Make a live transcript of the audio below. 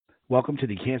Welcome to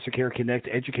the Cancer Care Connect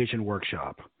Education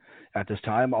Workshop. At this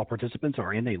time, all participants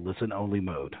are in a listen-only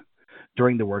mode.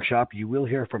 During the workshop, you will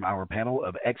hear from our panel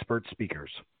of expert speakers.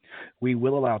 We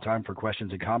will allow time for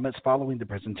questions and comments following the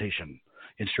presentation.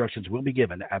 Instructions will be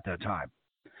given at that time.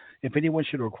 If anyone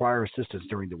should require assistance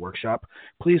during the workshop,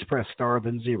 please press star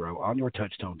then zero on your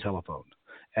touchtone telephone.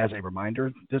 As a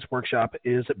reminder, this workshop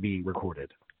is being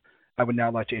recorded. I would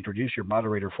now like to introduce your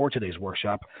moderator for today's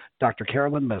workshop, Dr.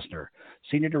 Carolyn Messner,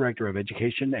 Senior Director of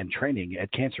Education and Training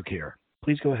at Cancer Care.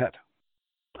 Please go ahead.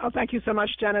 Oh, thank you so much,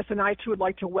 Dennis. And I, too, would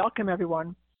like to welcome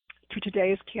everyone to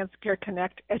today's Cancer Care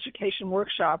Connect Education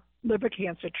Workshop, Liver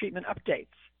Cancer Treatment Updates.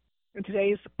 And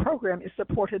today's program is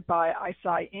supported by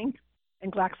Eisai Inc.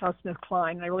 and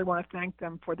GlaxoSmithKline, and I really want to thank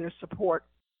them for their support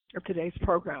of today's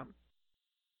program.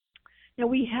 Now,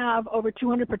 we have over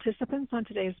 200 participants on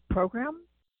today's program,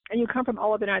 and you come from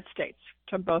all of the United States,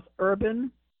 from both urban,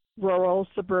 rural,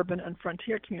 suburban, and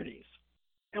frontier communities.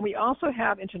 And we also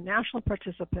have international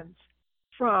participants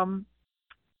from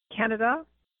Canada,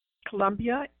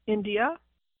 Colombia, India,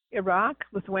 Iraq,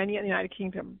 Lithuania, and the United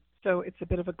Kingdom. So it's a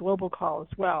bit of a global call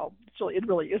as well. So it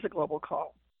really is a global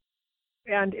call.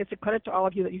 And it's a credit to all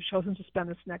of you that you've chosen to spend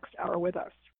this next hour with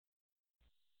us.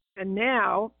 And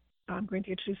now I'm going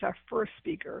to introduce our first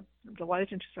speaker. I'm delighted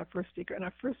to introduce our first speaker. And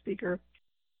our first speaker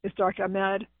is Dr.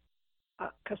 Ahmed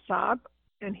Kassab,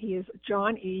 and he is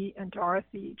John E. and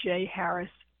Dorothy J. Harris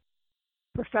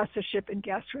Professorship in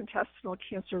Gastrointestinal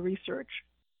Cancer Research,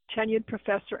 tenured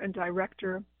professor and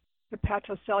director,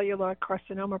 Hepatocellular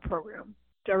Carcinoma Program,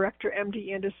 Director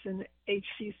MD Anderson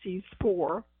HCC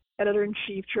SPORE,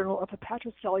 Editor-in-Chief Journal of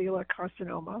Hepatocellular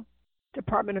Carcinoma,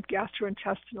 Department of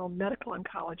Gastrointestinal Medical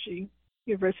Oncology,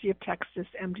 University of Texas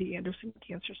MD Anderson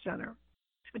Cancer Center.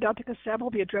 Dr. Kassab will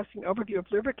be addressing an overview of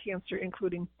liver cancer,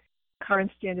 including current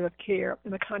standard of care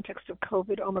in the context of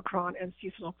COVID, Omicron, and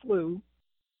seasonal flu,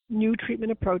 new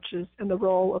treatment approaches, and the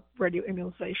role of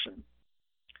radioimmunization.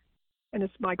 And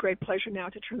it's my great pleasure now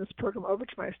to turn this program over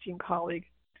to my esteemed colleague,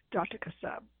 Dr.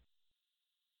 Kassab.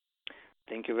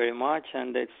 Thank you very much,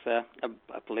 and it's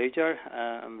a pleasure.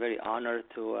 I'm very honored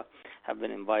to have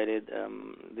been invited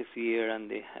this year and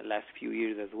the last few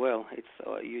years as well.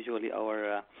 It's usually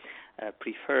our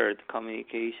preferred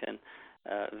communication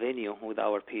venue with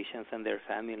our patients and their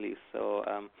families. So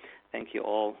thank you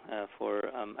all for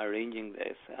arranging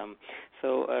this.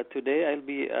 So today I'll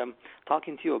be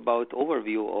talking to you about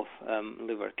overview of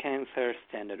liver cancer,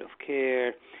 standard of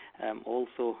care,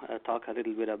 also talk a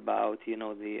little bit about,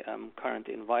 the current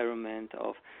environment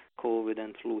of COVID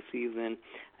and flu season,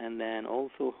 and then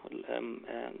also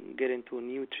get into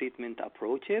new treatment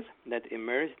approaches that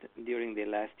emerged during the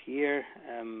last year,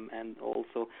 and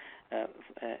also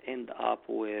end up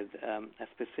with a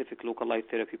specific localized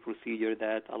therapy procedure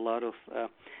that a lot of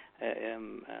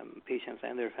patients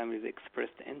and their families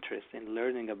expressed interest in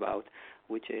learning about,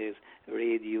 which is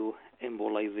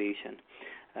radioembolization.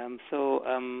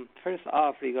 First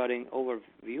off, regarding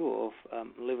overview of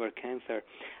liver cancer,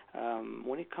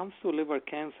 when it comes to liver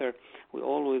cancer, we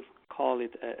always call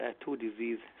it a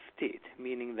two-disease state,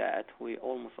 meaning that we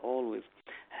almost always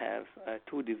have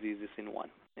two diseases in one.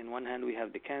 In one hand, we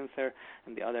have the cancer,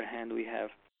 and the other hand, we have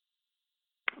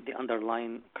the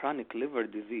underlying chronic liver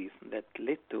disease that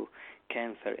led to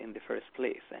cancer in the first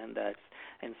place, and that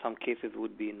in some cases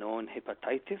would be known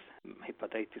hepatitis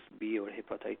B or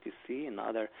hepatitis C. In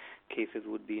other cases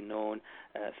would be known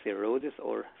cirrhosis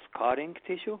or scarring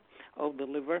tissue of the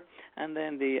liver. And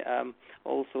then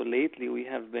also lately we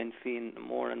have been seeing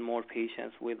more and more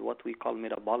patients with what we call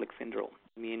metabolic syndrome,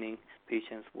 meaning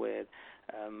patients with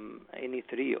any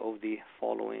three of the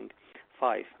following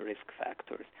 5 risk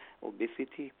factors: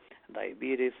 obesity,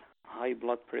 diabetes, high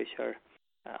blood pressure,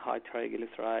 high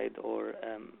triglyceride or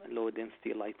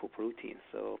low-density lipoprotein.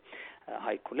 So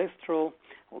high cholesterol,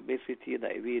 obesity,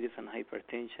 diabetes, and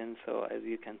hypertension. So as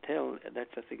you can tell,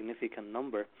 that's a significant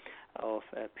number of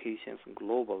patients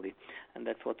globally, and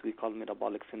that's what we call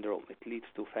metabolic syndrome. It leads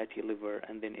to fatty liver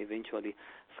and then eventually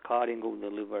scarring of the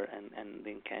liver and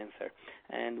then cancer.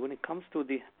 And when it comes to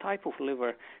the type of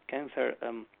liver cancer,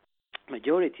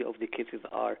 majority of the cases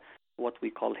are what we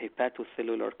call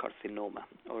hepatocellular carcinoma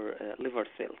or liver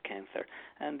cell cancer,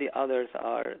 and the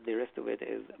rest of it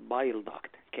is bile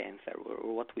duct cancer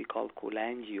or what we call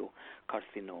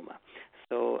cholangiocarcinoma.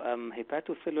 So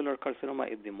hepatocellular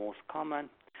carcinoma is the most common.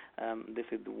 This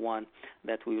is the one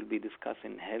that we will be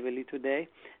discussing heavily today,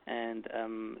 and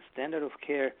standard of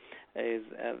care is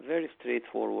very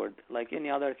straightforward. Like any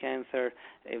other cancer,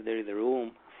 if there is a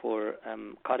room for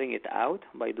cutting it out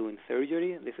by doing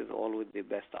surgery. This is always the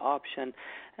best option.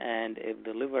 And if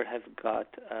the liver has got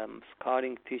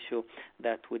scarring tissue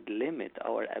that would limit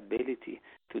our ability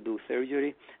to do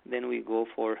surgery, then we go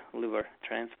for liver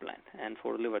transplant. And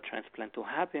for liver transplant to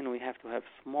happen, we have to have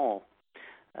small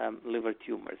liver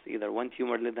tumors, either one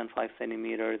tumor less than 5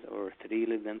 centimeters or 3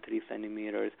 less than 3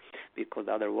 centimeters, because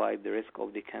otherwise the risk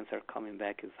of the cancer coming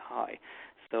back is high.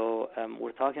 So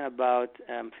we're talking about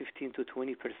 15 to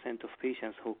 20% of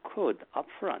patients who could,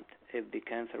 upfront, if the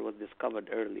cancer was discovered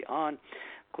early on,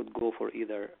 could go for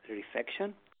either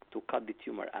resection to cut the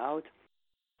tumor out,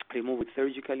 remove it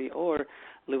surgically, or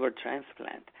liver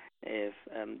transplant if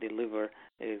the liver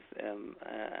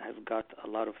has got a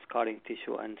lot of scarring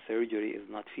tissue and surgery is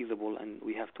not feasible and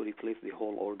we have to replace the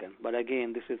whole organ. But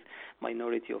again, this is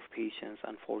minority of patients,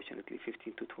 unfortunately,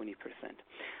 15 to 20%.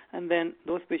 And then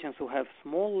those patients who have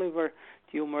small liver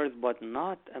tumors but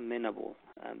not amenable,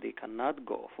 they cannot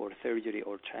go for surgery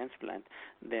or transplant,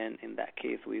 then in that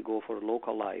case we go for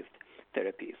localized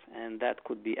therapies, and that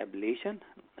could be ablation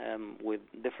with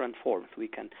different forms. We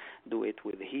can do it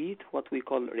with heat, what we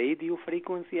call radio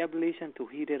frequency ablation, to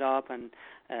heat it up and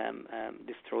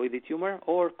destroy the tumor,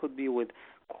 or could be with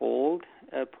cold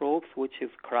probes, which is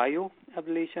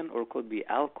cryoablation, or could be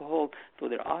alcohol. So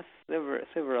there are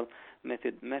several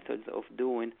methods of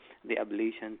doing the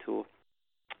ablation to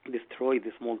destroy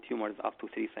the small tumors up to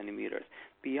 3 centimeters.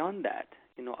 Beyond that,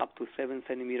 up to 7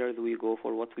 centimeters, we go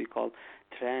for what we call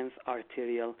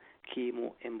transarterial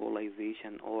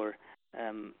chemoembolization, or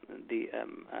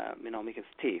make it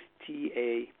TACE,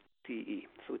 TACE.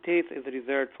 So TACE is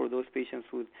reserved for those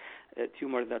patients with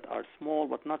tumors that are small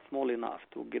but not small enough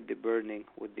to get the burning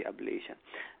with the ablation.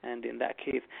 And in that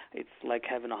case, it's like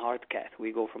having a heart cath.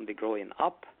 We go from the groin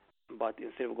up, but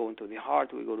instead of going to the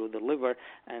heart, we go to the liver,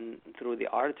 and through the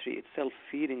artery itself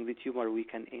feeding the tumor, we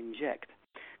can inject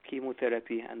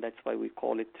chemotherapy, and that's why we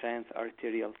call it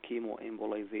transarterial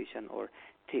chemoembolization, or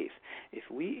TACE. If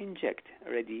we inject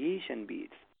radiation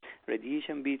beads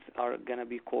are going to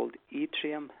be called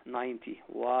yttrium-90,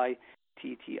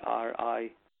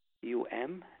 yttrium-90,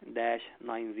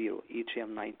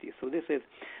 yttrium-90. So this is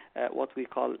what we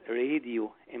call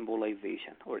radio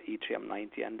embolization, or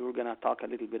yttrium-90, and we're going to talk a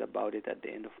little bit about it at the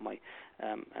end of my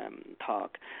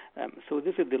talk. So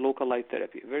this is the localized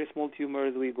therapy. Very small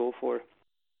tumors, we go for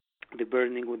the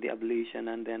burning with the ablation,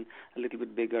 and then a little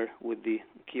bit bigger with the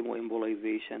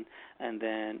chemoembolization, and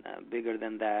then bigger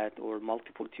than that, or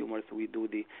multiple tumors, we do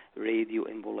the radio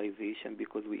embolization,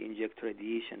 because we inject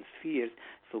radiation spheres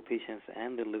so patients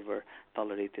and the liver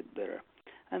tolerate it better.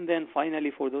 And then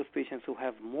finally, for those patients who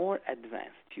have more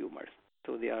advanced tumors,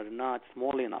 so they are not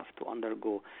small enough to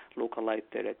undergo localized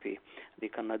therapy, they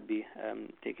cannot be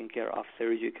taken care of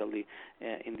surgically.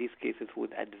 In these cases,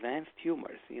 with advanced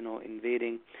tumors,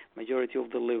 invading majority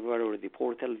of the liver or the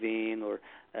portal vein, or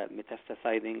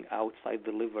metastasizing outside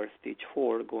the liver, stage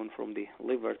 4, going from the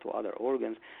liver to other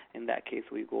organs, in that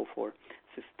case we go for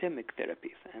systemic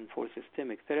therapies. And for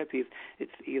systemic therapies,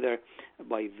 it's either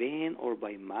by vein or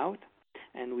by mouth.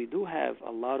 And we do have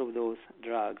a lot of those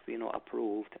drugs,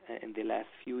 approved in the last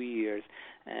few years.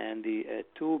 And the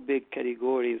two big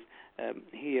categories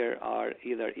here are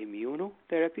either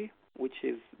immunotherapy, which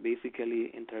is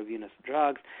basically intravenous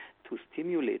drugs to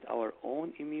stimulate our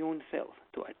own immune cells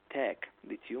to attack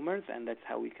the tumors, and that's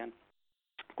how we can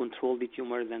control the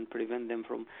tumors and prevent them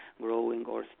from growing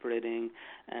or spreading.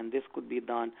 And this could be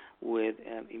done with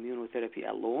immunotherapy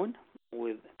alone,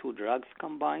 with 2 drugs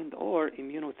combined, or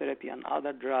immunotherapy and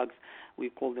other drugs. We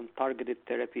call them targeted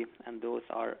therapy, and those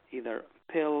are either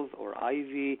pills or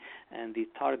IV, and they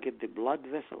target the blood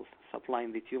vessels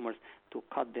supplying the tumors to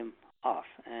cut them off.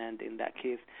 And in that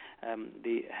case,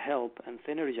 they help and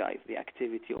synergize the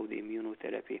activity of the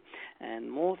immunotherapy.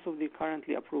 And most of the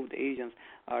currently approved agents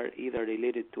are either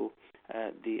related to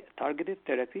the targeted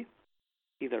therapy,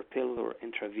 either pills or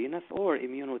intravenous, or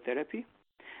immunotherapy,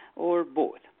 or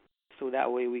both. So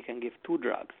that way we can give 2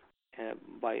 drugs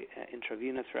by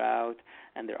intravenous route,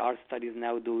 and there are studies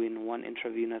now doing 1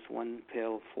 intravenous, 1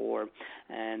 pill form.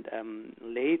 And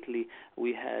lately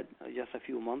we had, just a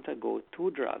few months ago,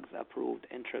 2 drugs approved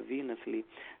intravenously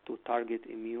to target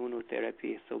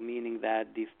immunotherapy, so meaning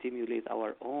that they stimulate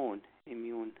our own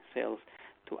immune cells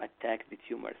to attack the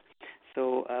tumors.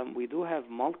 So we do have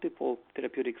multiple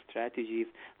therapeutic strategies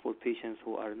for patients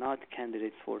who are not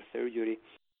candidates for surgery,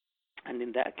 and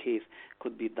in that case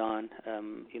could be done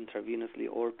intravenously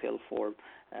or pill form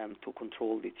to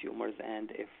control the tumors.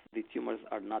 And if the tumors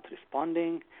are not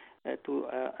responding, to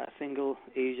a single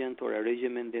agent or a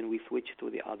regimen, then we switch to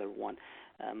the other one.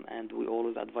 And we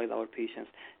always advise our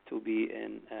patients to be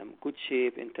in good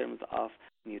shape in terms of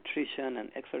nutrition and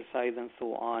exercise and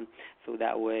so on, so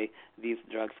that way these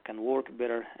drugs can work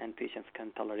better and patients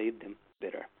can tolerate them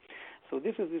better. So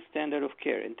this is the standard of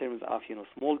care in terms of,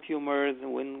 small tumors.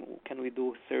 When can we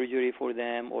do surgery for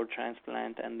them or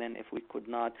transplant? And then if we could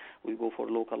not, we go for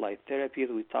localized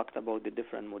therapies. We talked about the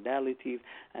different modalities.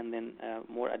 And then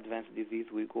more advanced disease,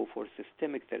 we go for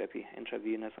systemic therapy,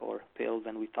 intravenous or pills.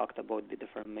 And we talked about the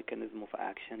different mechanism of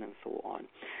action and so on.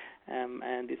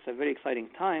 And it's a very exciting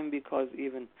time because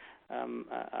even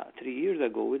 3 years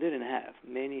ago, we didn't have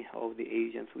many of the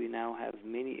agents. We now have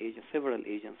several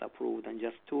agents approved, and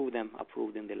just 2 of them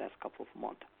approved in the last couple of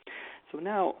months. So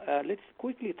now let's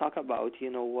quickly talk about,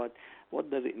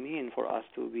 what does it mean for us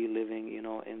to be living,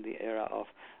 in the era of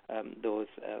those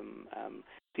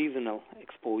seasonal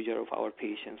exposure of our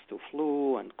patients to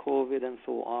flu and COVID and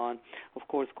so on. Of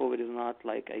course, COVID is not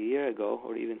like a year ago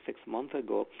or even 6 months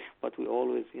ago, but we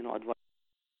always, advise.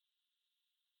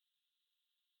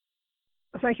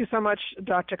 Thank you so much,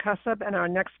 Dr. Kassab. And our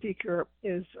next speaker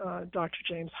is Dr.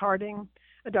 James Harding.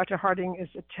 Dr. Harding is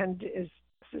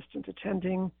assistant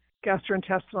attending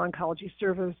gastrointestinal oncology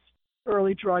service,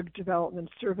 early drug development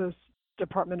service,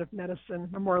 Department of Medicine,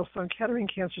 Memorial Sloan Kettering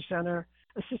Cancer Center,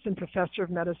 assistant professor of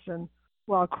medicine,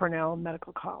 Weill Cornell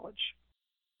Medical College.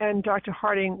 And Dr.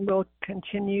 Harding will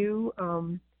continue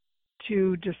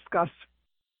to discuss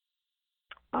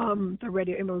the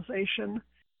radioembolization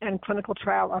and clinical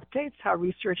trial updates, how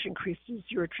research increases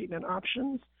your treatment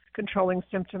options, controlling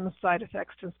symptoms, side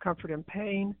effects, discomfort, and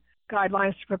pain,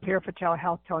 guidelines to prepare for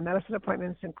telehealth, telemedicine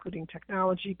appointments, including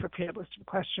technology, prepared list of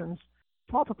questions,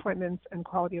 follow-up appointments, and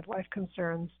quality of life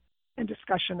concerns, and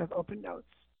discussion of open notes.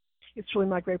 It's really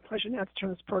my great pleasure now to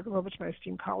turn this program over to my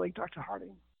esteemed colleague, Dr.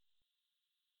 Harding.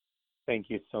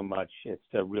 Thank you so much. It's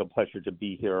a real pleasure to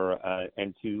be here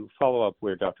and to follow up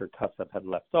where Dr. Kassab had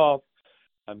left off.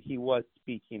 He was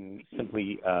speaking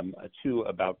simply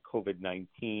about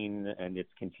COVID-19 and its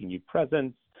continued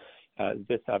presence.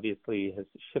 This obviously has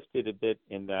shifted a bit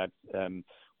in that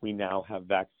we now have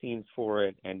vaccines for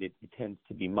it, and it tends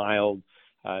to be mild.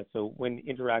 So when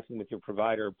interacting with your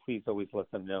provider, please always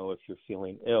let them know if you're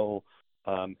feeling ill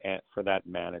for that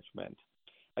management.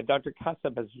 Dr.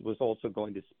 Kassab was also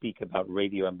going to speak about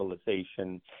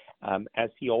radioembolization. As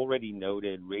he already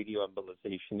noted,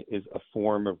 radioembolization is a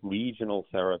form of regional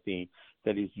therapy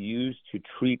that is used to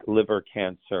treat liver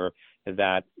cancer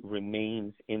that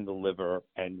remains in the liver,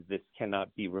 and this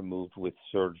cannot be removed with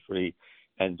surgery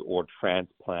and or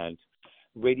transplant.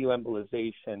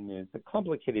 Radioembolization is a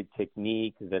complicated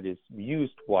technique that is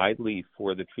used widely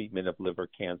for the treatment of liver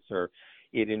cancer.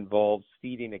 It involves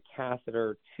feeding a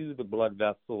catheter to the blood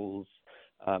vessels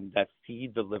that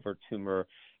feed the liver tumor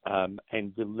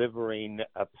and delivering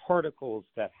particles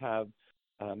that have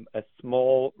a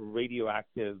small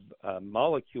radioactive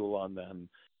molecule on them.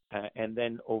 And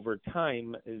then over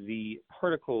time, the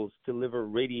particles deliver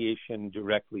radiation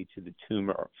directly to the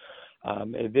tumor.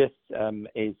 This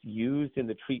is used in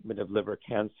the treatment of liver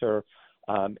cancer,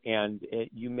 and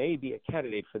you may be a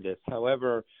candidate for this.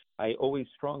 However, I always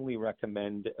strongly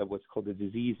recommend what's called a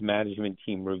disease management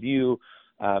team review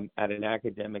at an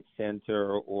academic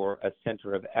center or a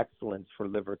center of excellence for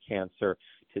liver cancer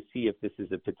to see if this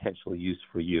is a potential use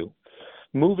for you.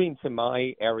 Moving to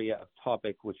my area of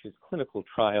topic, which is clinical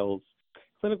trials.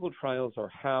 Clinical trials are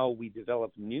how we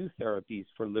develop new therapies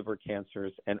for liver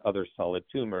cancers and other solid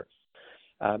tumors.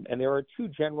 And there are 2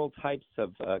 general types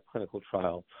of clinical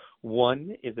trial.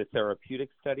 One is a therapeutic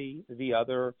study. The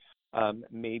other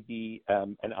may be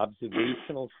an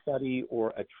observational study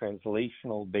or a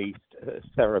translational-based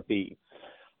therapy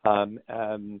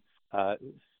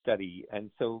study.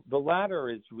 And so the latter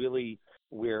is really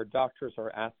where doctors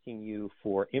are asking you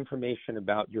for information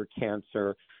about your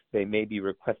cancer. They may be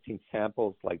requesting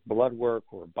samples like blood work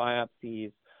or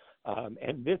biopsies.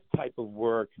 And this type of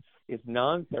work is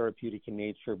non-therapeutic in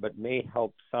nature, but may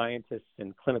help scientists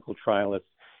and clinical trialists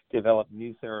develop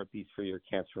new therapies for your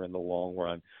cancer in the long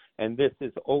run. And this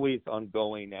is always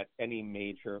ongoing at any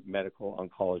major medical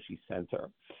oncology center.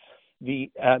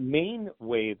 The main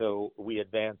way, though, we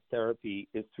advance therapy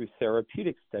is through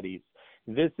therapeutic studies.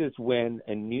 This is when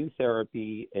a new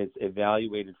therapy is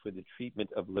evaluated for the treatment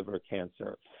of liver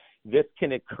cancer. This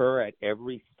can occur at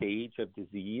every stage of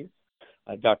disease.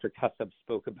 Dr. Kassab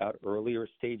spoke about earlier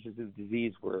stages of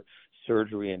disease where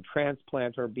surgery and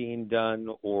transplant are being done,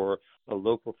 or a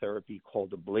local therapy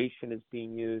called ablation is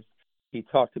being used. He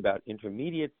talked about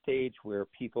intermediate stage, where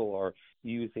people are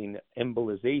using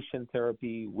embolization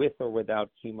therapy with or without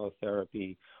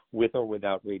chemotherapy, with or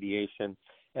without radiation.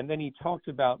 And then he talked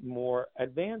about more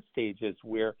advanced stages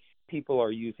where people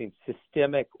are using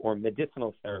systemic or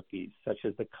medicinal therapies, such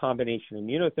as the combination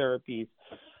immunotherapies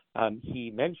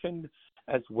he mentioned,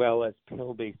 as well as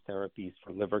pill-based therapies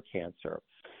for liver cancer.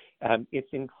 It's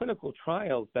in clinical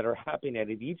trials that are happening at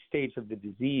each stage of the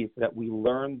disease that we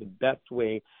learn the best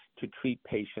way to treat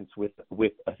patients with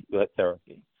a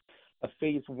therapy. A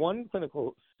phase 1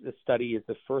 clinical study is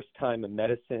the first time a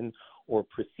medicine or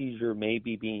procedure may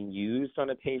be being used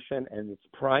on a patient, and its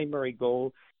primary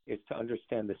goal is to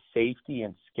understand the safety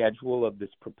and schedule of this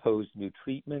proposed new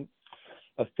treatment.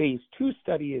 A phase 2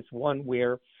 study is one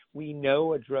where we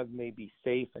know a drug may be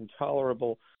safe and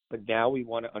tolerable, but now we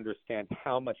want to understand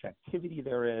how much activity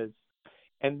there is.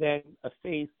 And then a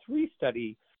phase 3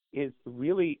 study is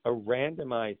really a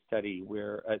randomized study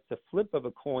where it's a flip of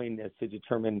a coin as to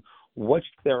determine which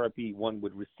therapy one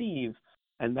would receive,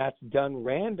 and that's done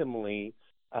randomly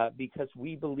because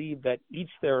we believe that each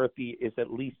therapy is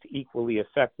at least equally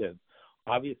effective.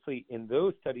 Obviously, in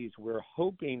those studies, we're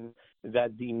hoping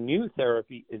that the new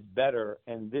therapy is better,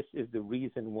 and this is the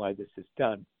reason why this is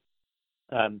done.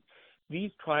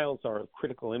 These trials are of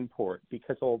critical import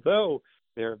because although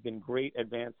there have been great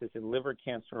advances in liver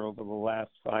cancer over the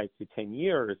last 5 to 10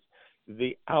 years,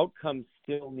 the outcomes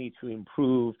still need to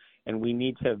improve, and we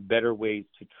need to have better ways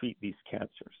to treat these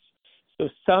cancers. So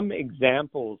some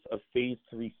examples of phase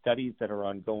 3 studies that are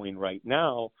ongoing right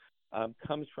now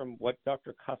comes from what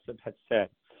Dr. Kasab had said.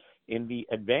 In the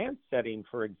advanced setting,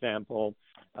 for example,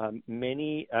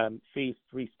 many phase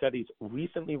 3 studies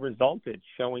recently resulted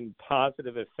showing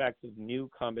positive effects of new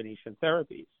combination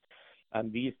therapies.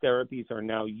 These therapies are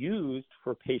now used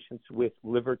for patients with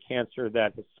liver cancer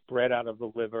that has spread out of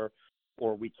the liver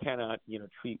or we cannot,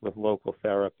 treat with local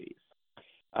therapies.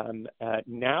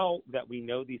 Now that we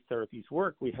know these therapies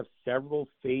work, we have several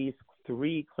phase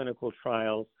 3 clinical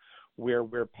trials where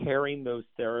we're pairing those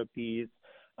therapies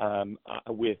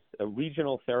with a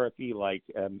regional therapy like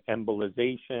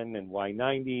embolization and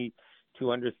Y90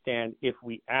 to understand if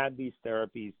we add these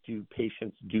therapies, do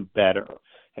patients do better?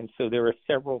 And so there are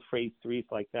several phase 3s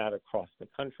like that across the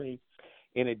country.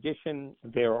 In addition,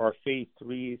 there are phase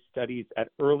 3 studies at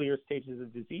earlier stages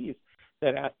of disease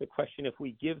that ask the question, if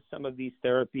we give some of these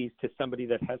therapies to somebody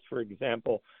that has, for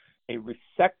example, a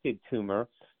resected tumor,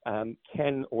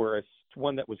 or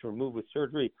one that was removed with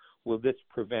surgery, will this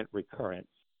prevent recurrence?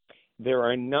 There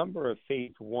are a number of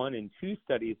phase 1 and 2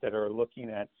 studies that are looking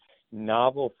at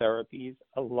novel therapies.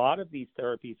 A lot of these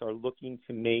therapies are looking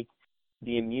to make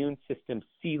the immune system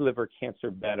see liver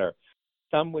cancer better.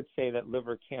 Some would say that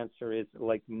liver cancer is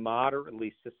like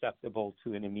moderately susceptible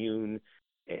to an immune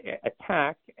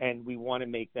attack, and we want to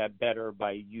make that better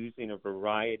by using a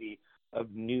variety of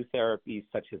new therapies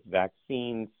such as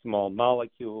vaccines, small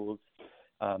molecules,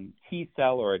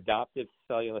 T-cell or adoptive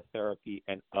cellular therapy,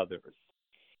 and others.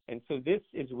 And so this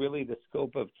is really the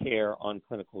scope of care on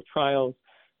clinical trials.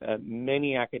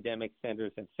 Many academic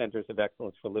centers and centers of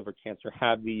excellence for liver cancer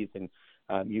have these, and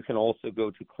you can also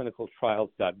go to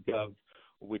clinicaltrials.gov,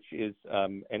 which is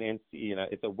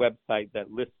it's a website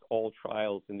that lists all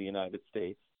trials in the United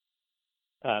States.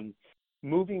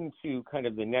 Moving to kind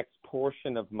of the next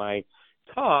portion of my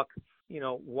talk,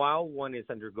 while one is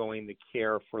undergoing the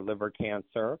care for liver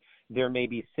cancer, there may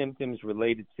be symptoms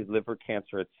related to liver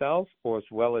cancer itself, or as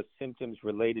well as symptoms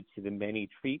related to the many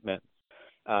treatments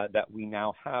that we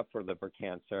now have for liver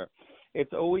cancer.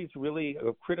 It's always really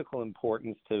of critical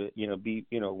importance to,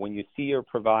 when you see your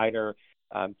provider,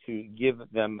 to give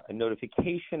them a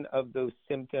notification of those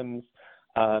symptoms.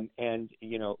 And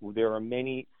there are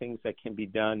many things that can be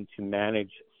done to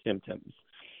manage symptoms.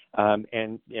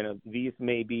 These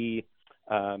may be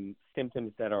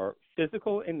symptoms that are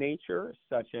physical in nature,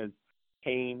 such as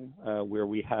pain, where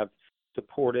we have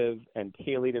supportive and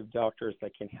palliative doctors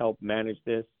that can help manage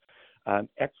this.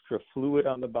 Extra fluid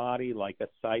on the body, like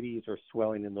ascites or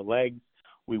swelling in the legs.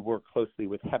 We work closely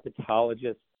with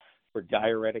hepatologists for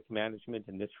diuretic management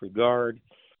in this regard.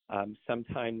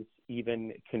 Sometimes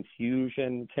even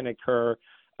confusion can occur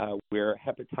where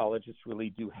hepatologists really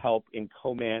do help in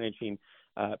co-managing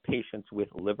patients with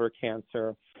liver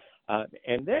cancer.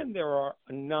 And then there are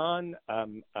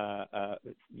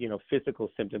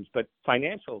physical symptoms, but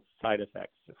financial side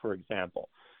effects, for example.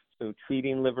 So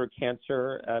treating liver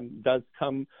cancer does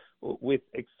come with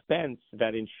expense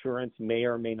that insurance may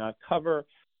or may not cover.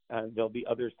 There'll be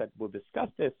others that will discuss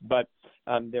this, but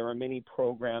there are many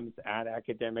programs at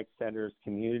academic centers,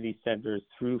 community centers,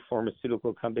 through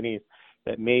pharmaceutical companies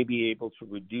that may be able to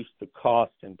reduce the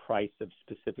cost and price of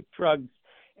specific drugs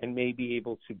and may be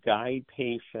able to guide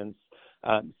patients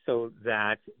so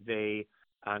that they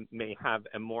may have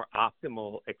a more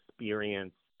optimal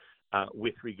experience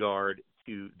with regard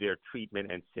to their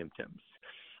treatment and symptoms.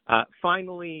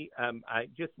 Finally, I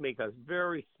just make a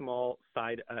very small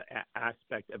side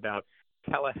aspect about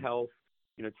telehealth.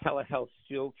 Telehealth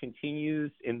still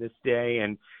continues in this day,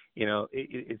 and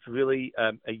it's really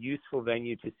a useful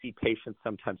venue to see patients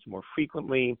sometimes more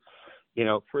frequently.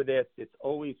 For this, it's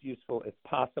always useful, if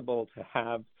possible, to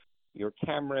have your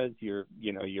cameras,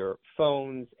 your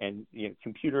phones, and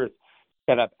computers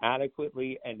set up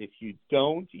adequately. And if you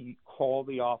don't, you call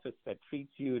the office that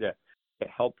treats you to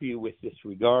help you with this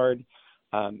regard.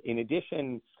 In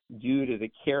addition, due to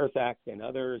the CARES Act and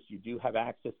others, you do have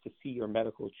access to see your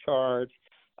medical chart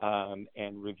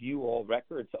and review all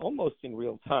records almost in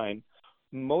real time.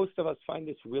 Most of us find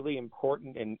this really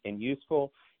important and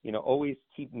useful. Always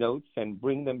keep notes and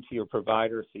bring them to your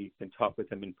provider so you can talk with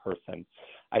them in person.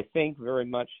 I thank very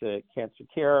much Cancer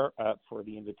Care for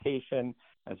the invitation,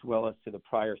 as well as to the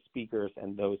prior speakers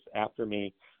and those after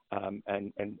me,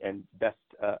 and best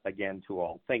again to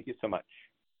all. Thank you so much.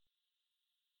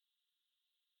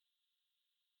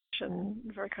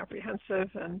 Very comprehensive,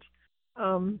 and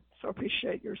so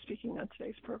appreciate your speaking on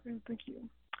today's program. Thank you.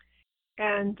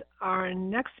 And our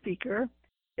next speaker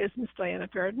is Ms. Diana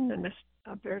Bairden, and Ms.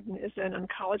 Bairden is an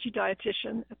oncology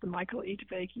dietitian at the Michael E.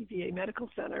 DeBakey VA Medical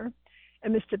Center.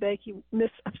 And Ms.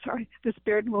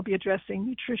 Bairden will be addressing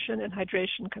nutrition and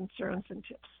hydration concerns and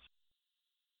tips.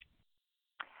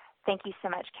 Thank you so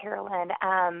much, Carolyn.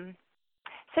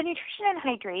 So nutrition and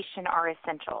hydration are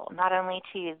essential, not only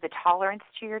to the tolerance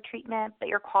to your treatment, but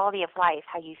your quality of life,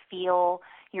 how you feel,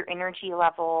 your energy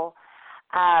level.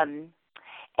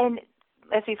 And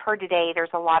as we've heard today,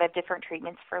 there's a lot of different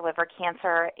treatments for liver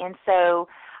cancer. And so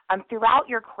throughout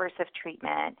your course of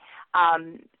treatment,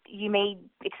 you may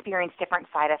experience different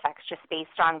side effects just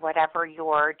based on whatever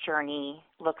your journey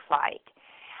looks like.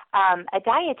 A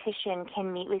dietitian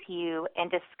can meet with you and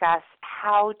discuss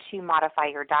how to modify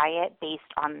your diet based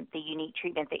on the unique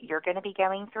treatment that you're going to be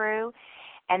going through,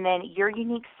 and then your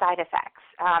unique side effects.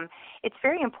 It's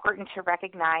very important to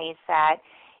recognize that,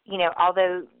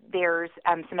 although there's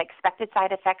some expected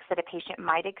side effects that a patient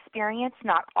might experience,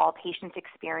 not all patients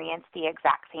experience the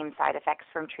exact same side effects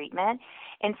from treatment.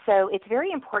 And so it's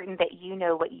very important that you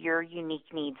know what your unique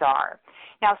needs are.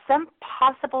 Now, some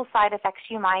possible side effects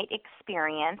you might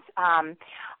experience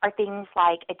are things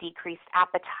like a decreased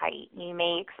appetite. You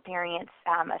may experience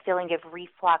a feeling of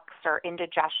reflux or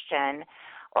indigestion,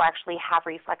 or actually have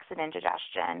reflux and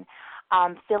indigestion.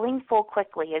 Feeling full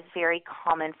quickly is very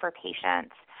common for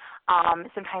patients.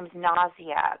 Sometimes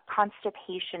nausea,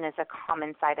 constipation is a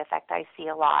common side effect I see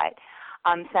a lot.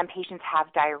 Some patients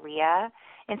have diarrhea,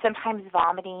 and sometimes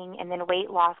vomiting, and then weight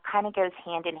loss kind of goes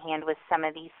hand in hand with some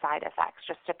of these side effects,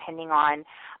 just depending on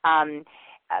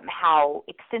how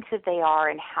extensive they are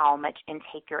and how much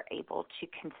intake you're able to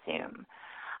consume.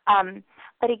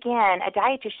 But again, a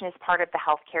dietitian is part of the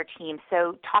healthcare team,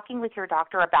 so talking with your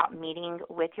doctor about meeting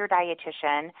with your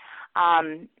dietitian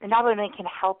not only can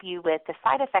help you with the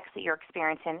side effects that you're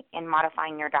experiencing in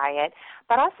modifying your diet,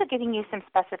 but also giving you some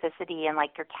specificity in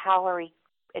like your calorie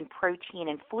and protein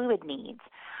and fluid needs.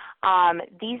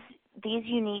 These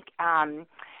unique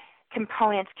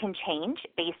components can change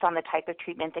based on the type of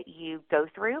treatment that you go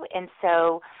through, and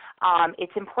so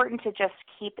it's important to just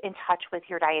keep in touch with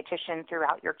your dietitian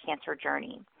throughout your cancer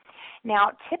journey.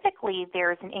 Now, typically,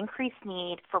 there's an increased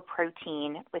need for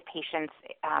protein with patients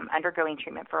undergoing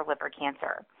treatment for liver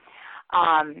cancer.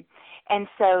 And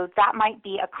so that might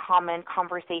be a common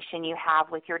conversation you have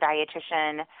with your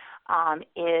dietitian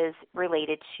is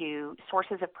related to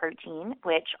sources of protein,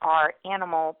 which are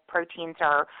animal proteins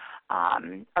are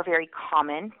very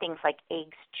common, things like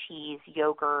eggs, cheese,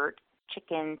 yogurt,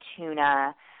 chicken,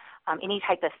 tuna, any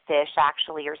type of fish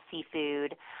actually, or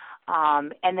seafood.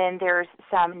 And then there's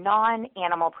some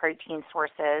non-animal protein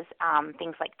sources,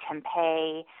 things like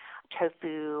tempeh,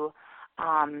 tofu,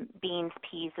 beans,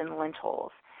 peas, and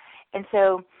lentils. And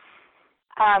so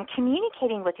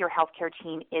communicating with your healthcare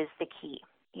team is the key.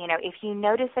 If you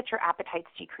notice that your appetite's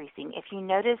decreasing, if you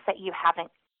notice that you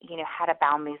haven't, had a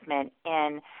bowel movement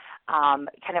in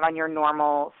kind of on your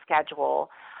normal schedule,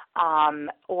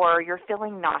 or you're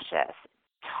feeling nauseous,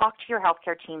 talk to your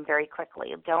healthcare team very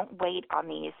quickly. Don't wait on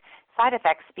these side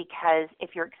effects, because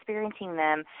if you're experiencing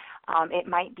them, it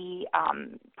might be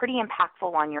pretty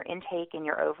impactful on your intake and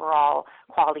your overall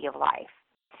quality of life.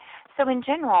 So in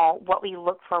general, what we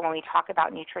look for when we talk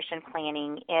about nutrition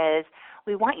planning is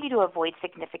we want you to avoid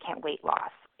significant weight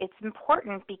loss. It's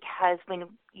important because when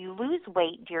you lose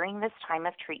weight during this time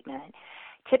of treatment,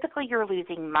 typically you're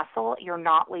losing muscle, you're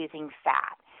not losing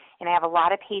fat. And I have a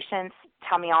lot of patients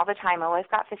tell me all the time, oh, I've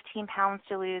got 15 pounds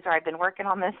to lose, or I've been working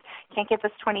on this, can't get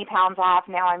this 20 pounds off,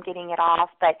 now I'm getting it off.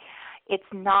 But it's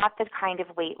not the kind of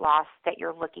weight loss that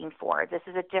you're looking for. This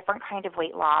is a different kind of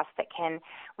weight loss that can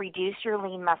reduce your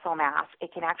lean muscle mass.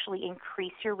 It can actually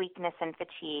increase your weakness and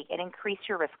fatigue and increase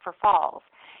your risk for falls.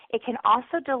 It can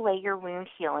also delay your wound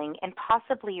healing and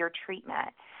possibly your treatment.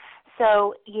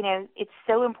 So, it's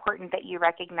so important that you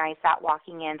recognize that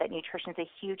walking in, that nutrition is a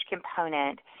huge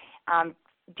component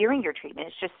during your treatment.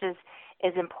 It's just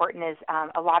as important as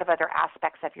a lot of other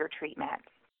aspects of your treatment.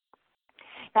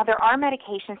 Now, there are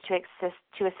medications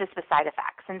to assist with side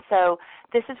effects, and so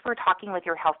this is where talking with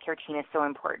your healthcare team is so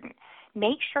important.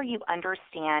 Make sure you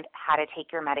understand how to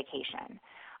take your medication.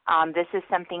 This is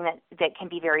something that can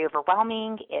be very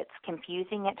overwhelming. It's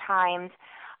confusing at times,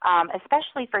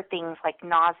 especially for things like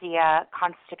nausea,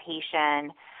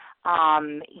 constipation,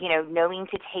 knowing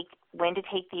when to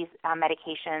take these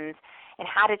medications and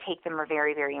how to take them are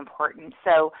very, very important.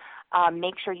 So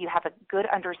make sure you have a good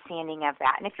understanding of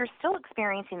that. And if you're still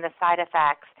experiencing the side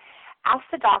effects, ask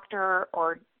the doctor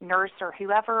or nurse or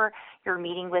whoever you're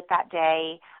meeting with that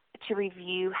day to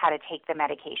review how to take the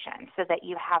medication so that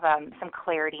you have some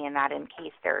clarity in that in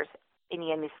case there's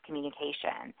any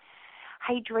miscommunication.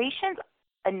 Hydration's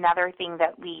another thing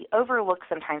that we overlook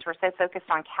sometimes. We're so focused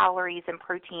on calories and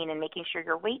protein and making sure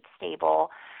your weight's stable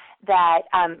that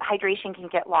hydration can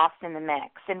get lost in the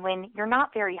mix. And when you're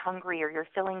not very hungry or you're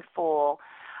feeling full,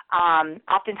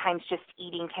 oftentimes just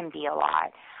eating can be a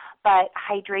lot. But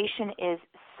hydration is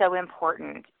so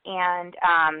important. And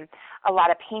a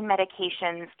lot of pain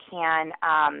medications can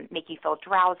make you feel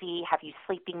drowsy, have you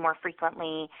sleeping more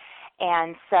frequently.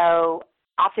 And so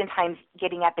oftentimes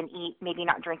getting up and eat, maybe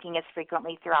not drinking as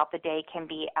frequently throughout the day can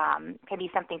be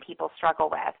something people struggle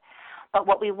with. But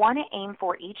what we want to aim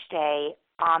for each day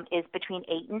is between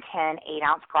 8 and 10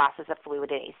 8-ounce glasses of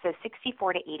fluid a day, so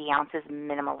 64 to 80 ounces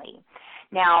minimally.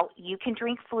 Now, you can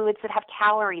drink fluids that have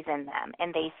calories in them,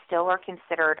 and they still are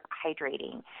considered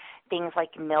hydrating. Things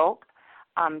like milk,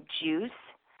 juice,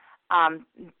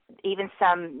 even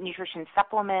some nutrition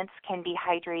supplements can be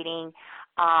hydrating.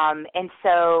 And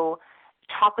so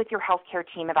talk with your healthcare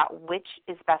team about which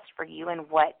is best for you and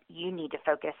what you need to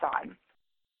focus on.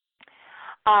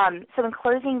 So in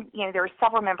closing, there are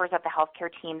several members of the healthcare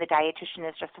team. The dietitian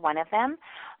is just one of them,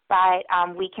 but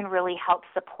we can really help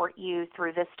support you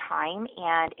through this time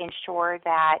and ensure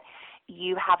that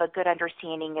you have a good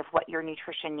understanding of what your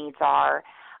nutrition needs are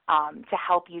to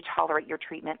help you tolerate your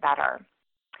treatment better.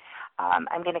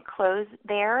 I'm going to close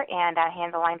there and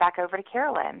hand the line back over to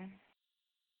Carolyn.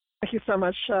 Thank you so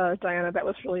much, Diana. That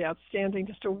was really outstanding.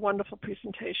 Just a wonderful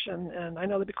presentation, and I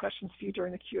know there'll be questions for you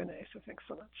during the Q&A, so thanks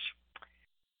so much.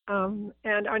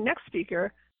 And our next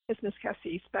speaker is Ms.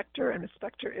 Cassie Spector, and Ms.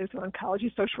 Spector is an oncology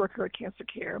social worker at Cancer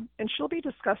Care, and she'll be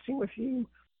discussing with you,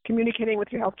 communicating with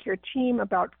your healthcare team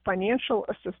about financial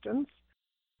assistance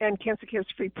and Cancer Care's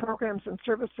free programs and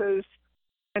services,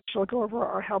 and she'll go over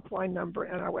our helpline number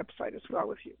and our website as well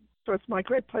with you. So it's my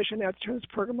great pleasure now to turn this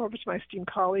program over to my esteemed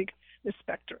colleague, Ms.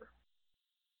 Spector.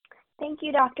 Thank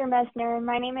you, Dr. Mesner.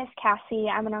 My name is Cassie.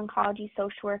 I'm an oncology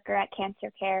social worker at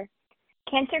Cancer Care.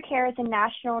 Cancer Care is a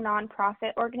national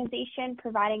nonprofit organization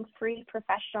providing free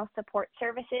professional support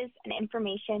services and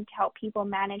information to help people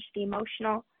manage the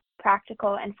emotional,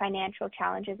 practical, and financial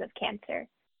challenges of cancer.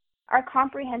 Our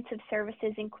comprehensive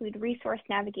services include resource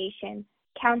navigation,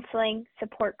 counseling,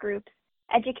 support groups,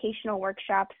 educational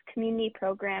workshops, community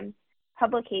programs,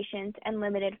 publications, and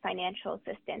limited financial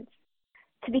assistance.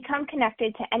 To become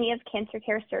connected to any of Cancer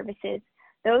Care services,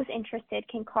 those interested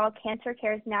can call Cancer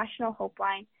Care's National Hope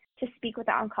Line to speak with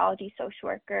an oncology social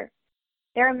worker.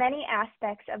 There are many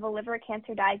aspects of a liver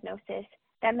cancer diagnosis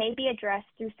that may be addressed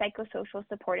through psychosocial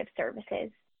supportive services.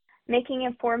 Making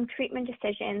informed treatment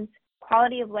decisions,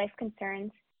 quality of life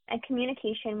concerns, and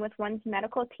communication with one's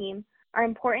medical team are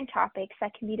important topics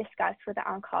that can be discussed with an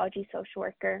oncology social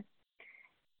worker.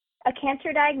 A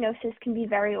cancer diagnosis can be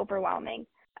very overwhelming.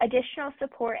 Additional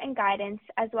support and guidance,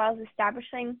 as well as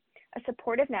establishing a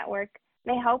supportive network,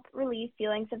 may help relieve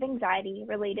feelings of anxiety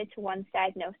related to one's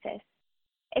diagnosis.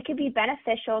 It can be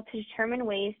beneficial to determine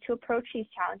ways to approach these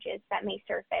challenges that may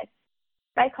surface.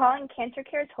 By calling Cancer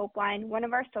Care's Hope Line, one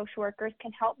of our social workers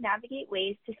can help navigate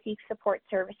ways to seek support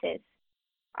services.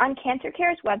 On Cancer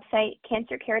Care's website,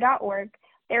 cancercare.org,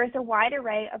 there is a wide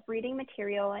array of reading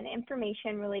material and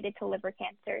information related to liver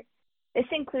cancer. This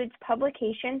includes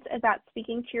publications about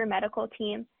speaking to your medical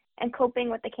team and coping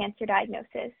with the cancer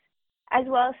diagnosis, as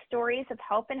well as stories of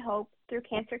help and hope through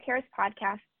Cancer Care's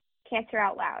podcast, Cancer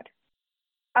Out Loud.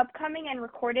 Upcoming and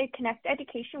recorded Connect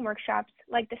education workshops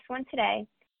like this one today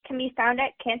can be found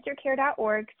at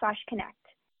cancercare.org/connect,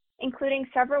 including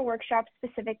several workshops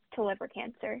specific to liver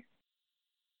cancer.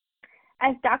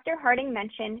 As Dr. Harding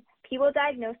mentioned, people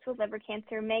diagnosed with liver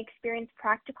cancer may experience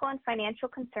practical and financial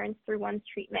concerns through one's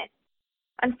treatment.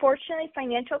 Unfortunately,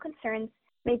 financial concerns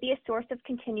may be a source of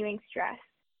continuing stress.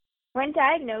 When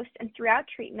diagnosed and throughout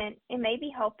treatment, it may be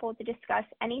helpful to discuss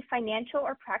any financial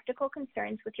or practical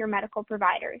concerns with your medical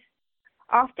providers.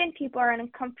 Often, people are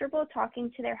uncomfortable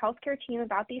talking to their healthcare team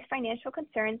about these financial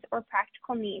concerns or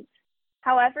practical needs.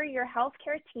 However, your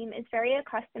healthcare team is very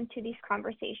accustomed to these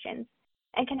conversations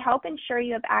and can help ensure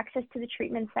you have access to the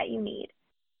treatments that you need.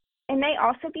 It may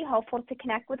also be helpful to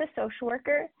connect with a social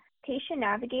worker, patient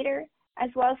navigator,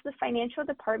 as well as the financial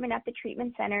department at the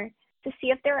treatment center to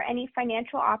see if there are any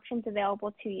financial options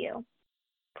available to you.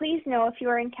 Please know if you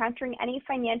are encountering any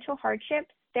financial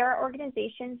hardships, there are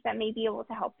organizations that may be able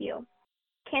to help you.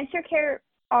 Cancer Care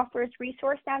offers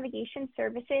resource navigation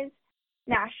services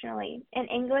nationally in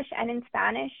English and in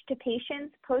Spanish to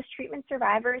patients, post-treatment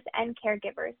survivors, and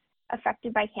caregivers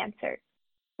affected by cancer.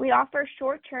 We offer a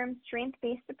short-term,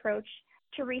 strength-based approach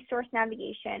to resource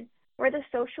navigation, where the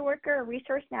social worker or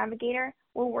resource navigator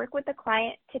will work with the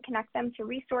client to connect them to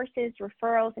resources,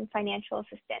 referrals, and financial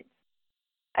assistance.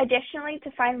 Additionally,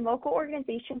 to find local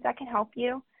organizations that can help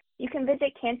you, you can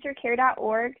visit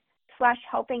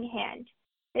cancercare.org/helpinghand.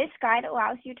 This guide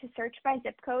allows you to search by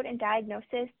zip code and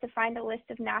diagnosis to find a list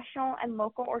of national and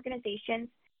local organizations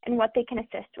and what they can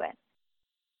assist with.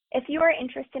 If you are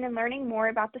interested in learning more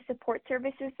about the support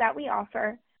services that we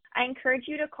offer, I encourage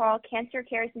you to call Cancer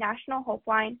Care's National Hope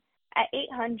Line at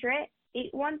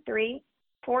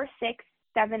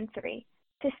 800-813-4673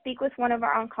 to speak with one of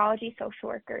our oncology social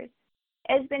workers.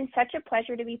 It has been such a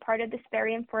pleasure to be part of this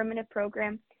very informative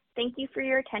program. Thank you for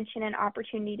your attention and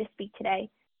opportunity to speak today.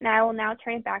 And I will now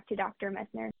turn it back to Dr.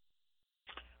 Messner.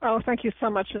 Oh, thank you so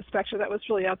much, Ms. Spector. That was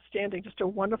really outstanding. Just a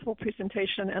wonderful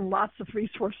presentation and lots of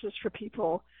resources for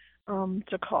people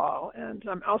to call. And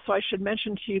also, I should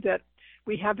mention to you that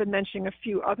we have been mentioning a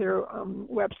few other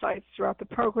websites throughout the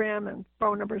program and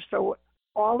phone numbers. So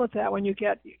all of that,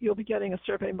 you'll be getting a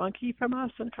SurveyMonkey from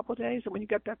us in a couple of days. And when you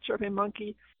get that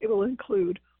SurveyMonkey, it will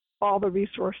include all the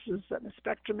resources that Ms.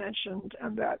 Spector mentioned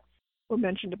and that were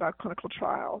mentioned about clinical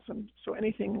trials. And so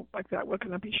anything like that, we're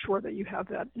going to be sure that you have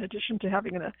that in addition to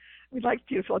having we'd like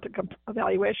you to fill out the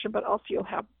evaluation, but also you'll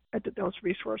have those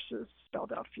resources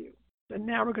spelled out for you. And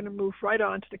now we're going to move right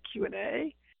on to the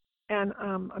Q&A. And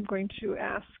I'm going to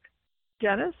ask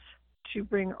Dennis to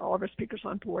bring all of our speakers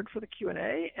on board for the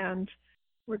Q&A, and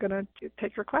we're going to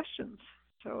take your questions.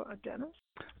 So, Dennis?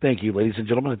 Thank you, ladies and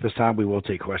gentlemen. At this time, we will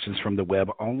take questions from the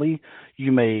web only.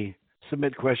 You may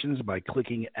submit questions by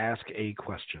clicking Ask a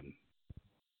Question.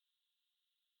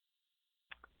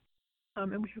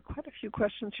 And we have quite a few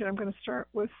questions here. I'm going to start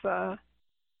with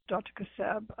Dr.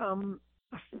 Kaseb.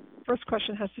 First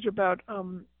question has to do about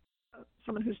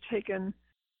someone who's taken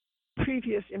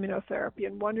previous immunotherapy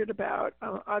and wondered about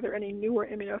are there any newer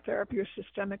immunotherapy or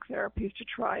systemic therapies to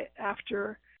try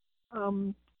after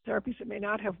therapies that may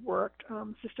not have worked,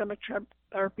 systemic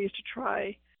therapies to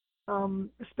try,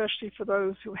 especially for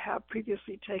those who have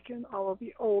previously taken all of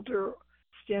the older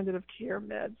standard of care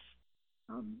meds.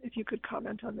 If you could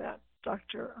comment on that,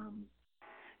 Dr.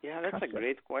 Yeah, that's a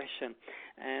great question.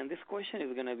 And this question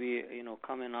is going to be,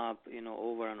 coming up,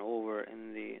 over and over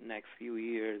in the next few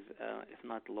years, if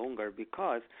not longer,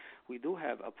 because we do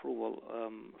have approval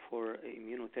for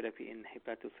immunotherapy in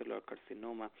hepatocellular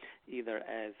carcinoma, either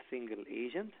as single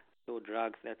agent, so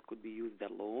drugs that could be used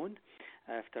alone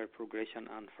after progression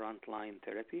on frontline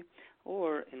therapy,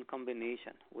 or in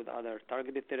combination with other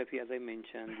targeted therapy, as I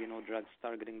mentioned, drugs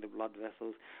targeting the blood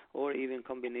vessels, or even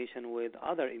combination with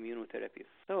other immunotherapies.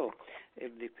 So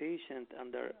if the patient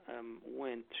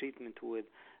underwent treatment with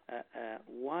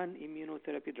one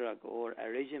immunotherapy drug or a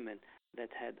regimen that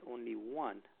had only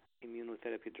one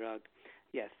immunotherapy drug,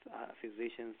 yes,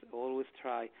 physicians always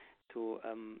try to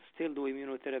still do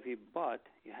immunotherapy, but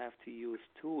you have to use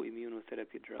two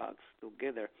immunotherapy drugs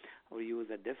together or use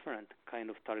a different kind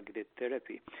of targeted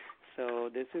therapy. So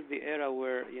this is the era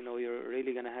where, you're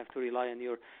really going to have to rely on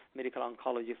your medical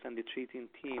oncologist and the treating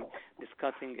team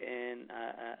discussing in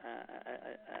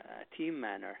a team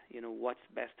manner, what's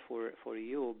best for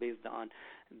you based on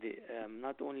the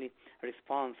not only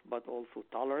response but also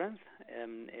tolerance.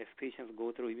 If patients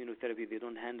go through immunotherapy, they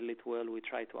don't handle it well, we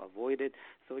try to avoid it.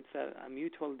 So it's a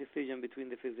mutual decision between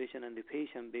the physician and the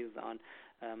patient based on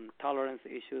tolerance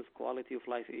issues, quality of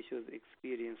life issues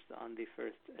experienced on the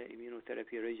first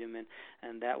immunotherapy regimen,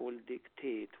 and that will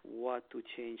dictate what to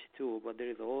change to. But there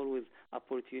is always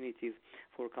opportunities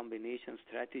for combination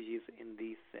strategies in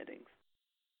these settings.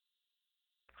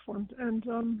 Excellent.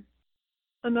 And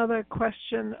another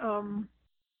question,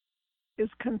 is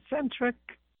Concentric,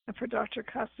 for Dr.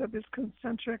 Kaseb, is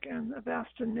Concentric and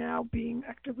Avastin now being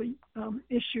actively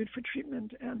issued for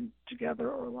treatment and together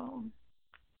or alone?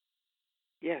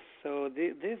 Yes, so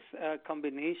this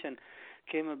combination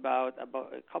came about a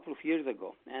couple of years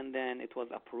ago, and then it was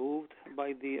approved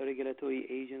by the regulatory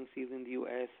agencies in the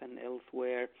U.S. and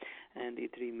elsewhere, and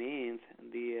it remains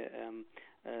the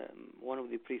one of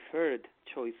the preferred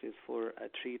choices for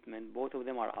treatment. Both of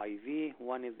them are IV.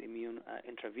 One is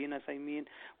intravenous,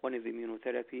 one is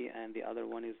immunotherapy, and the other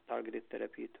one is targeted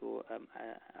therapy to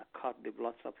cut the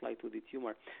blood supply to the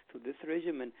tumor. So this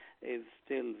regimen is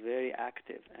still very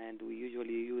active, and we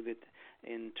usually use it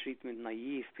in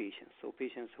treatment-naive patients. So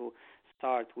patients who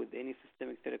start with any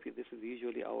systemic therapy, this is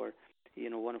usually our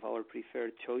one of our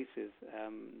preferred choices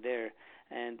there.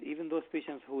 And even those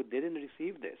patients who didn't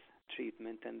receive this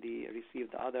treatment and they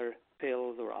received other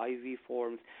pills or IV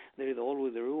forms, there is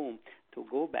always room to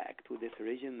go back to this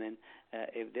regimen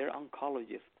if their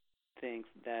oncologist thinks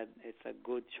that it's a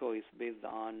good choice based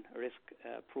on risk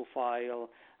profile,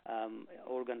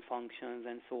 organ functions,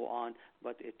 and so on.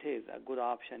 But it is a good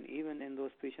option even in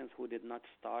those patients who did not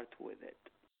start with it.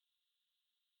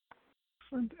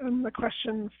 And the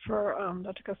question for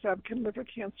Dr. Kaseb, can liver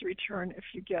cancer return if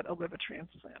you get a liver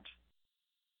transplant?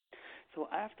 So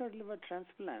after liver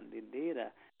transplant, the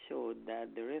data showed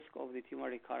that the risk of the tumor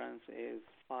recurrence is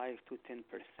 5 to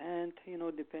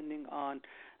 10%, depending on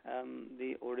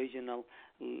the original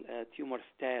tumor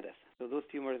status. So those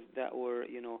tumors that were,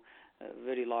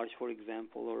 very large, for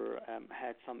example, or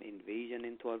had some invasion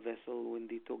into a vessel, when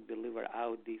they took the liver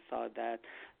out, they saw that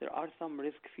there are some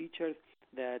risk features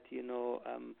that,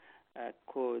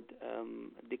 could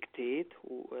dictate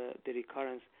the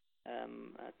recurrence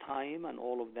time and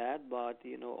all of that, but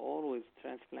always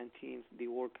transplant teams, they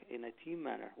work in a team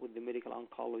manner with the medical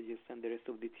oncologists and the rest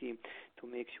of the team to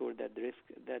make sure that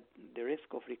the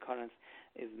risk of recurrence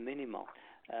is minimal.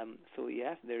 So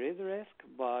yes, there is a risk,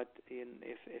 but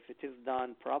if it is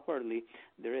done properly,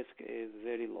 the risk is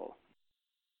very low.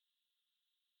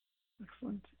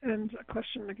 Excellent. And a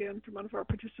question again from one of our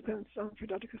participants for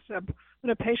Dr. Kaseb.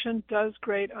 When a patient does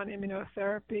great on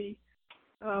immunotherapy,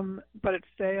 but it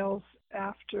fails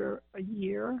after a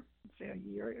year,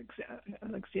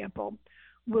 an example,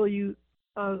 will you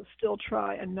still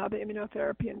try another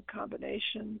immunotherapy in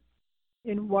combination?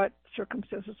 In what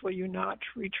circumstances will you not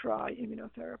retry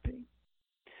immunotherapy?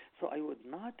 So I would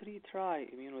not retry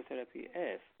immunotherapy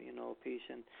if,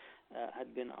 patient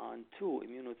had been on 2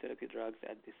 immunotherapy drugs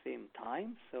at the same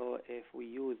time. So if we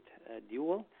used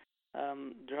dual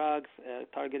drugs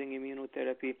targeting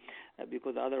immunotherapy,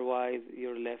 because otherwise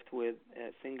you're left with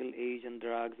single agent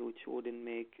drugs, which wouldn't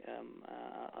make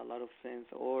a lot of sense,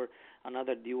 or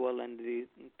another dual. And the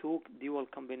 2 dual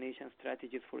combination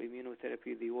strategies for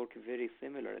immunotherapy, they work very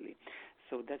similarly.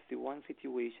 So that's the one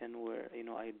situation where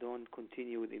I don't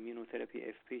continue with immunotherapy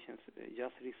if patients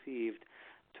just received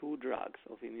 2 drugs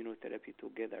of immunotherapy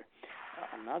together.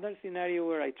 Another scenario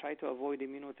where I try to avoid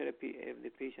immunotherapy if the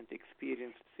patient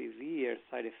experienced severe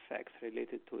side effects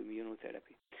related to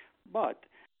immunotherapy. But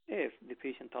if the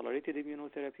patient tolerated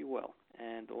immunotherapy well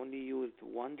and only used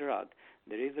 1 drug,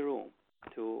 there is room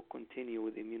to continue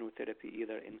with immunotherapy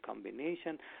either in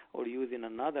combination or using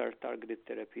another targeted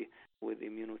therapy with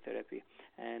immunotherapy.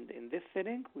 And in this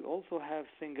setting, we also have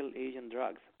single agent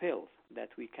drugs, pills, that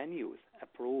we can use,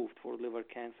 approved for liver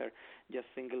cancer, just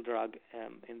single drug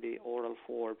in the oral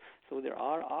form. So there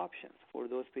are options for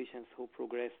those patients who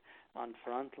progress on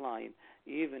front line,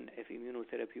 even if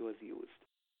immunotherapy was used.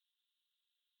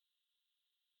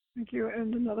 Thank you.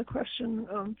 And another question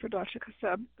for Dr.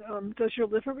 Kaseb. Does your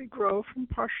liver regrow from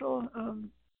partial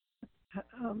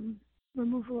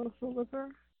removal of the liver?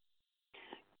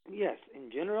 Yes,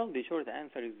 in general, the short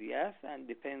answer is yes, and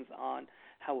depends on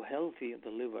how healthy the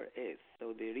liver is.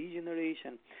 So the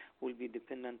regeneration will be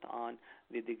dependent on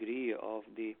the degree of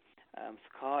the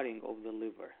scarring of the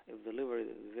liver. If the liver is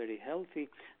very healthy,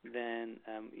 then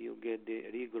you get the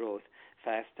regrowth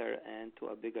faster and to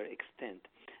a bigger extent.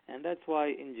 And that's why,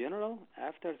 in general,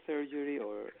 after surgery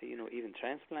or even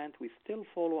transplant, we still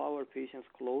follow our patients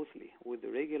closely with the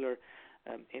regular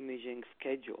imaging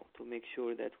schedule to make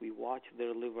sure that we watch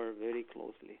their liver very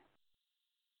closely.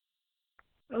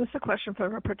 Well, this is a question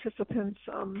from our participants.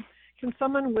 Can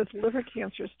someone with liver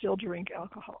cancer still drink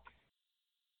alcohol?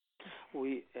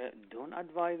 We don't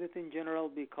advise it in general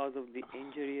because of the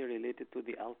injury related to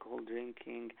the alcohol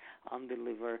drinking on the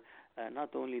liver,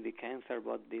 not only the cancer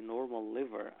but the normal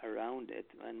liver around it.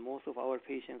 And most of our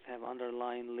patients have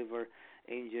underlying liver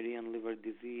injury and liver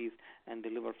disease, and the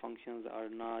liver functions are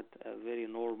not very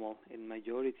normal in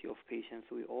majority of patients.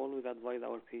 We always advise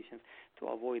our patients to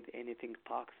avoid anything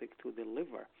toxic to the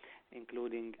liver,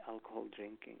 including alcohol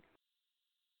drinking.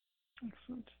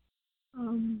 Excellent.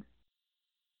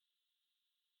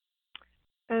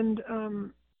 And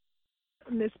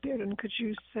Ms. Bearden, could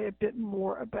you say a bit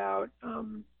more about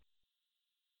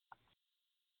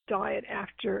diet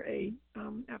after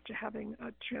having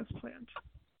a transplant?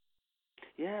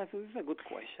 Yeah, so this is a good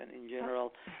question in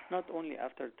general. Not only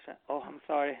after. I'm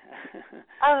sorry.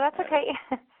 Oh, that's okay.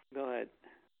 Go ahead.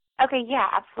 Okay, yeah,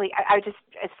 absolutely. I just,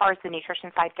 as far as the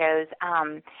nutrition side goes,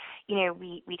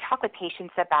 we talk with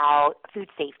patients about food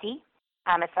safety,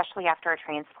 especially after a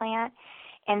transplant.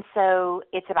 And so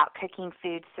it's about cooking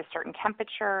foods to certain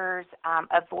temperatures,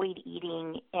 avoid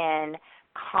eating in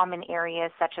common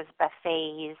areas such as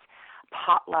buffets,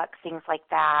 potlucks, things like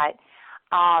that.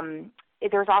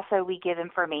 There's also, we give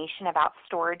information about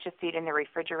storage of food in the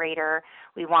refrigerator.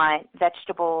 We want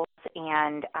vegetables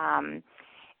and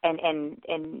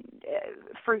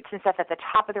fruits and stuff at the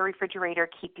top of the refrigerator.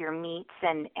 Keep your meats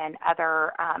and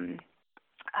other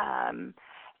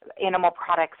animal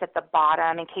products at the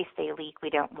bottom in case they leak.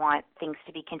 We don't want things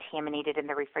to be contaminated in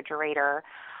the refrigerator.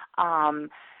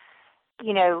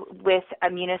 With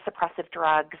immunosuppressive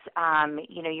drugs,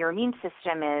 your immune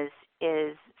system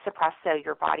is suppressed, so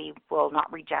your body will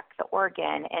not reject the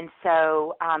organ. And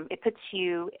so it puts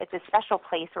you, it's a special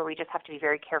place where we just have to be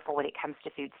very careful when it comes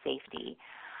to food safety.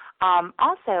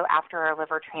 Also, after a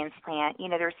liver transplant,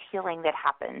 there's healing that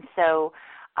happens. So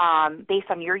based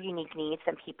on your unique needs,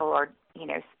 some people are,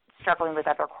 struggling with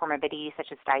other comorbidities such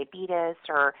as diabetes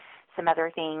or some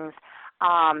other things.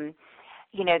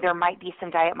 There might be some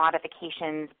diet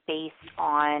modifications based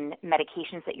on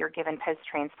medications that you're given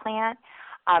post-transplant.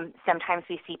 Sometimes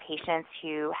we see patients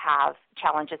who have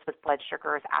challenges with blood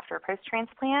sugars after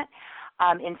post-transplant.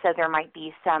 And so there might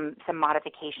be some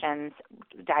modifications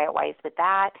diet-wise with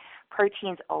that.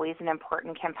 Protein's always an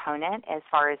important component as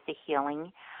far as the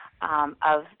healing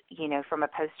from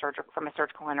a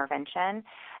surgical intervention,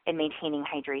 and maintaining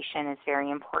hydration is very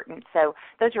important. So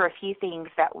those are a few things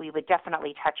that we would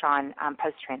definitely touch on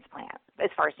post-transplant as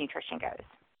far as nutrition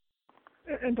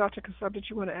goes. And Dr. Kassab, did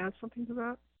you want to add something to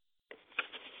that?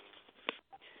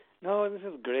 No, this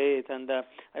is great, and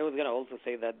I was going to also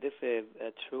say that this is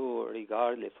true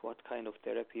regardless what kind of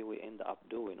therapy we end up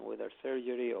doing, whether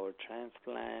surgery or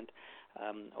transplant,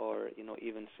 or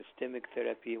even systemic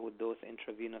therapy with those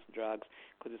intravenous drugs,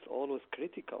 because it's always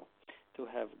critical to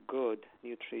have good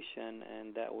nutrition,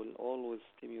 and that will always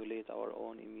stimulate our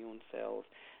own immune cells.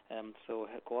 So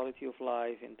quality of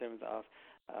life in terms of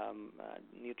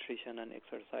nutrition and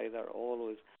exercise are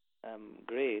always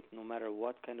great, no matter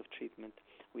what kind of treatment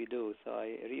we do. So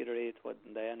I reiterate what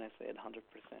Diana said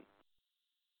 100%.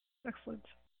 Excellent.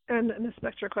 And Ms.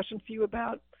 Spector, a question for you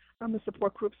about the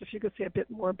support groups. If you could say a bit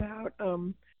more about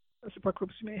the support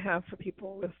groups you may have for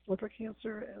people with liver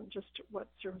cancer and just what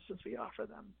services we offer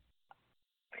them.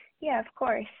 Yeah, of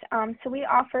course. So we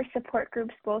offer support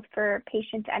groups both for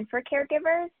patients and for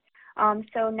caregivers.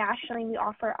 So nationally, we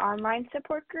offer online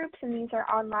support groups, and these are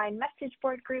online message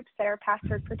board groups that are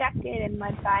password protected and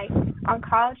led by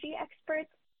oncology experts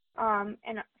and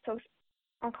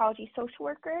oncology social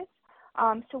workers.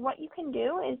 So what you can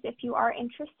do is, if you are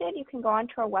interested, you can go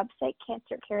onto our website,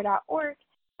 cancercare.org,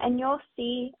 and you'll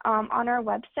see on our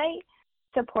website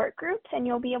support groups, and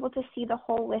you'll be able to see the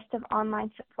whole list of online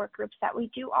support groups that we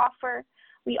do offer.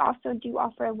 We also do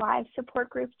offer live support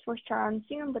groups, which are on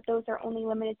Zoom, but those are only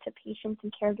limited to patients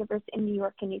and caregivers in New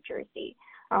York and New Jersey.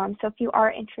 So if you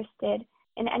are interested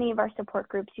in any of our support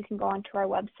groups, you can go onto our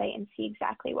website and see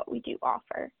exactly what we do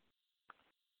offer.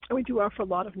 And we do offer a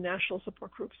lot of national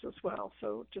support groups as well,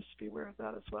 so just be aware of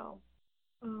that as well.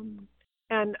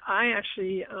 And I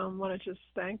actually want to just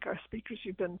thank our speakers.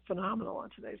 You've been phenomenal on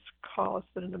today's call. It's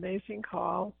been an amazing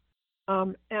call.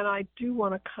 And I do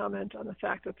want to comment on the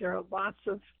fact that there are lots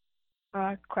of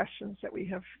questions that we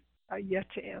have yet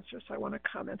to answer. So I want to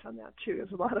comment on that too.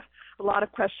 There's a lot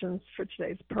of questions for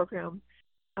today's program.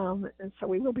 And so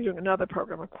we will be doing another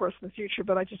program, of course, in the future.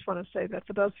 But I just want to say that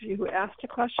for those of you who asked a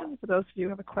question, for those of you who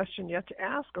have a question yet to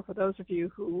ask, or for those of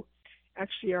you who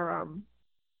actually are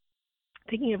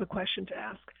thinking of a question to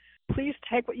ask, please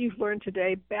take what you've learned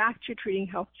today back to your treating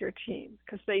healthcare team,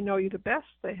 because they know you the best.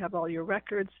 They have all your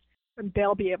records. and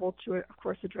they'll be able to, of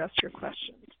course, address your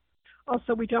questions.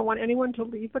 Also, we don't want anyone to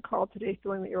leave the call today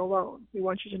feeling that you're alone. We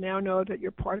want you to now know that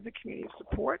you're part of the community of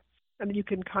support and that you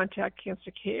can contact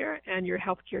Cancer Care and your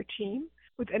healthcare team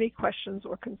with any questions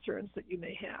or concerns that you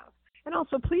may have. And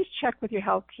also, please check with your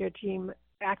healthcare team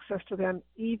access to them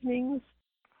evenings,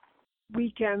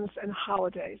 weekends, and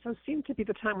holidays. Those seem to be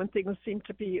the time when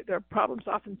their problems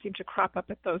often seem to crop up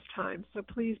at those times. So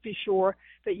please be sure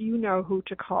that you know who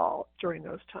to call during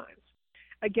those times.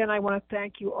 Again, I want to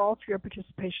thank you all for your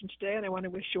participation today, and I want to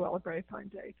wish you all a very fine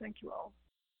day. Thank you all.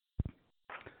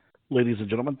 Ladies and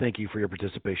gentlemen, thank you for your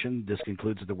participation. This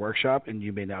concludes the workshop, and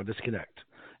you may now disconnect.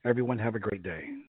 Everyone have a great day.